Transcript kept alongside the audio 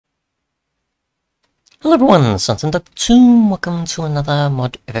Hello everyone, Sunson2, welcome to another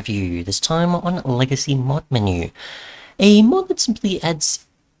mod overview, this time on Legacy Mod Menu. A mod that simply adds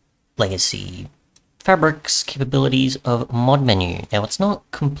Legacy Fabric's capabilities of Mod Menu. Now it's not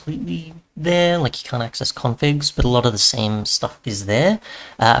completely there, like you can't access configs, but a lot of the same stuff is there.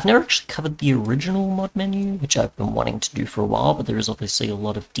 I've never actually covered the original Mod Menu, which I've been wanting to do for a while, but there is obviously a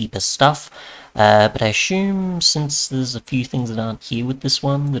lot of deeper stuff. But I assume since there's a few things that aren't here with this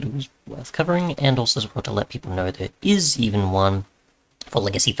one, that it was worth covering, and also as well to let people know there is even one for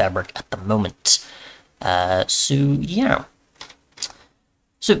Legacy Fabric at the moment. So yeah.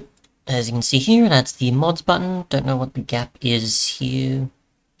 So, as you can see here, it adds the mods button. Don't know what the gap is here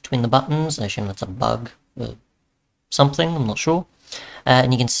between the buttons. I assume that's a bug or something, I'm not sure.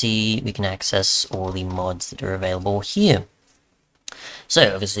 And you can see we can access all the mods that are available here.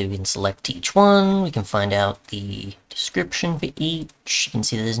 So obviously we can select each one, we can find out the description for each. You can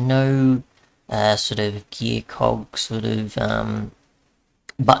see there's no sort of gear cog sort of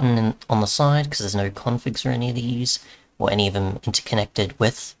button on the side because there's no configs for any of these, or any of them interconnected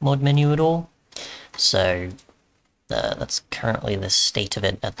with mod menu at all. So that's currently the state of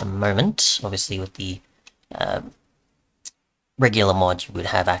it at the moment. Obviously with the regular mods you would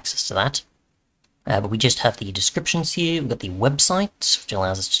have access to that. But we just have the descriptions here. We've got the website, which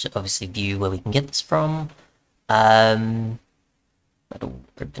allows us to obviously view where we can get this from. That'll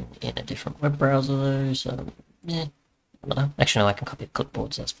open in a different web browser though, so yeah. Actually, no, I can copy a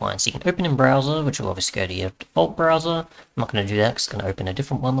clipboard, so that's fine. So you can open in browser, which will obviously go to your default browser. I'm not going to do that because it's going to open a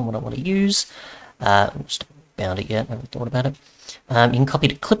different one than what I want to use. Just haven't found it yet, I haven't thought about it. You can copy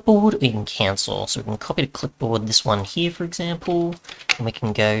to clipboard, or you can cancel. So we can copy to clipboard this one here, for example, and we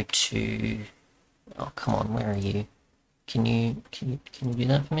can go to... Oh, come on, where are you? Can you do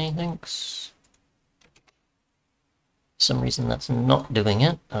that for me? Thanks. For some reason that's not doing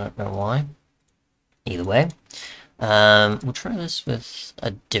it. I don't know why. Either way. We'll try this with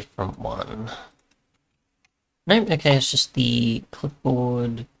a different one. Nope, okay, it's just the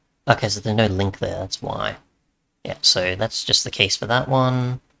clipboard. Okay, so there's no link there, that's why. Yeah, so that's just the case for that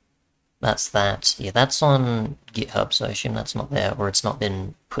one. That's that. Yeah, that's on GitHub, so I assume that's not there, or it's not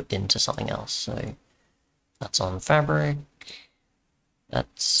been put into something else. So that's on Fabric.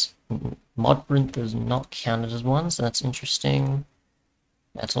 That's Modprint does not count it as one, so that's interesting.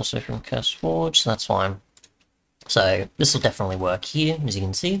 That's also from CurseForge, so that's fine. So this will definitely work here, as you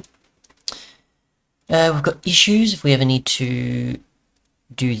can see. We've got issues. If we ever need to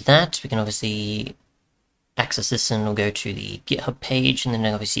do that, we can obviously access this and we'll go to the GitHub page, and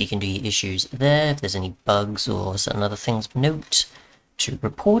then obviously you can do your issues there. If there's any bugs or certain other things, note to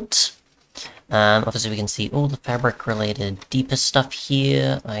report. Obviously we can see all the Fabric related deeper stuff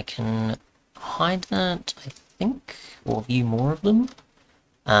here. I can hide that, I think, or view more of them.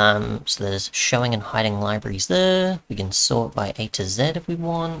 So there's showing and hiding libraries there. We can sort by A to Z if we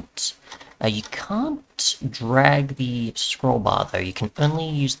want. You can't drag the scroll bar though, you can only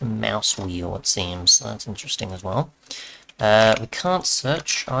use the mouse wheel it seems, so that's interesting as well. We can't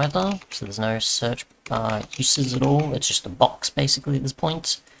search either, so there's no search bar uses at all, it's just a box basically at this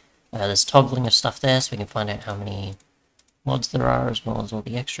point. There's toggling of stuff there, so we can find out how many mods there are as well as all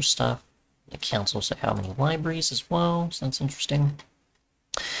the extra stuff. It counts also how many libraries as well, so that's interesting.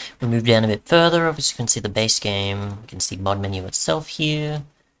 We move down a bit further, obviously you can see the base game, you can see mod menu itself here,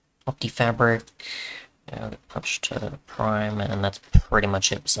 OptiFabric, Punch to Prime, and that's pretty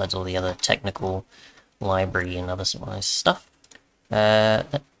much it besides all the other technical library and other stuff.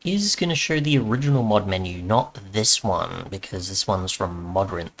 That is going to show the original mod menu, not this one, because this one's from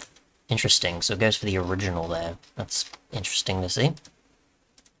Modrinth. Interesting, so it goes for the original there. That's interesting to see.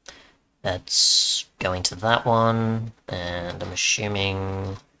 That's going to that one, and I'm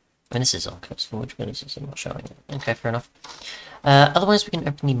assuming... I mean, this is on CurseForge, but it's not showing it. Okay, fair enough. Otherwise, we can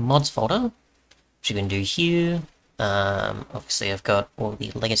open the mods folder, which you can do here. Obviously, I've got all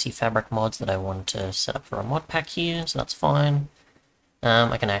the Legacy Fabric mods that I want to set up for a mod pack here, so that's fine.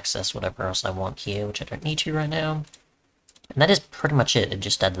 I can access whatever else I want here, which I don't need to right now. And that is pretty much it. It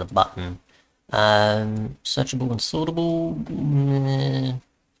just adds the button. Searchable and sortable.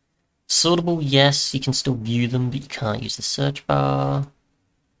 Sortable, yes, you can still view them, but you can't use the search bar.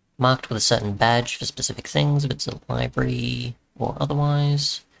 Marked with a certain badge for specific things, if it's a library or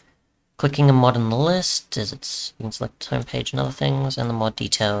otherwise. Clicking a mod in the list, as you can select home page and other things, and the mod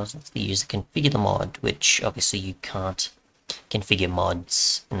details, lets the user configure the mod, which obviously you can't configure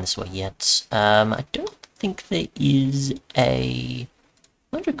mods in this way yet. I don't think there is a...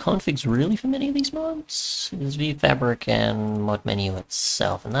 I wonder if configs really for many of these mods? There's VFabric and mod menu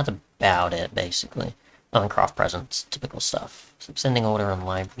itself, and that's about it, basically. Oh, and craft presents, typical stuff. So sending order and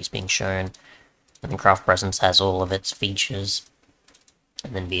libraries being shown. And then Craft Presence has all of its features,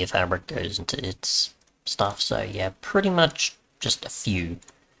 and then VIA Fabric goes into its stuff, so yeah, pretty much just a few.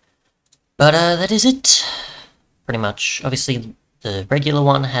 But that is it, pretty much. Obviously, the regular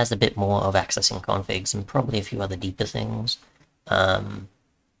one has a bit more of accessing configs and probably a few other deeper things, at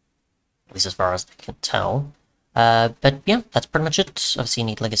least as far as I can tell. But yeah, that's pretty much it. Obviously, you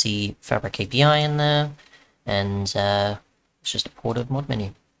need Legacy Fabric API in there, and it's just a port of mod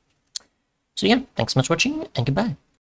menu. So yeah, thanks so much for watching, and goodbye.